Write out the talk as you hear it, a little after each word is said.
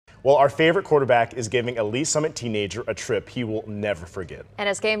Well, our favorite quarterback is giving a Lee Summit teenager a trip he will never forget. And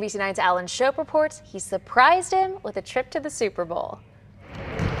as KMBC 9's Alan Shope reports, he surprised him with a trip to the Super Bowl.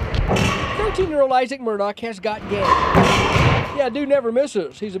 13-year-old Isaac Murdock has got game. Yeah, dude never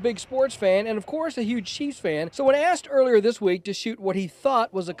misses. He's a big sports fan and, of course, a huge Chiefs fan. So when asked earlier this week to shoot what he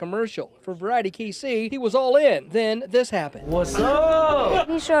thought was a commercial for Variety KC, he was all in. Then this happened. What's up?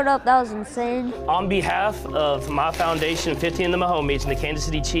 He showed up. That was insane. On behalf of my foundation, 15 of the Mahomes and the Kansas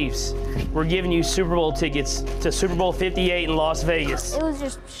City Chiefs, we're giving you Super Bowl tickets to Super Bowl 58 in Las Vegas. It was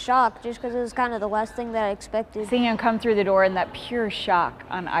just shock, just because it was kind of the last thing that I expected. Seeing him come through the door and that pure shock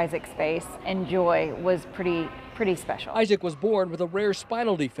on Isaac's face and joy was pretty special. Isaac was born with a rare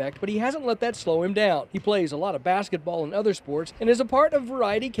spinal defect, but he hasn't let that slow him down. He plays a lot of basketball and other sports and is a part of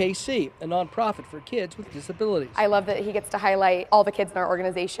Variety KC, a nonprofit for kids with disabilities. I love that he gets to highlight all the kids in our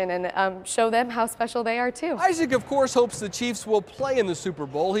organization and show them how special they are too. Isaac, of course, hopes the Chiefs will play in the Super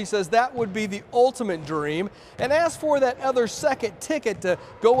Bowl. He says that would be the ultimate dream and asks for that other second ticket to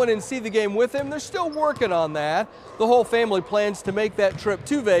go in and see the game with him. They're still working on that. The whole family plans to make that trip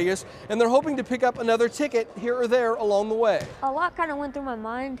to Vegas, and they're hoping to pick up another ticket here or there along the way. A lot kind of went through my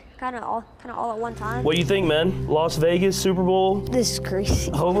mind, kind of all at one time. What do you think, man? Las Vegas, Super Bowl? This is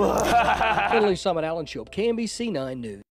crazy. Lee Summit, Alan Shope, KMBC 9 News.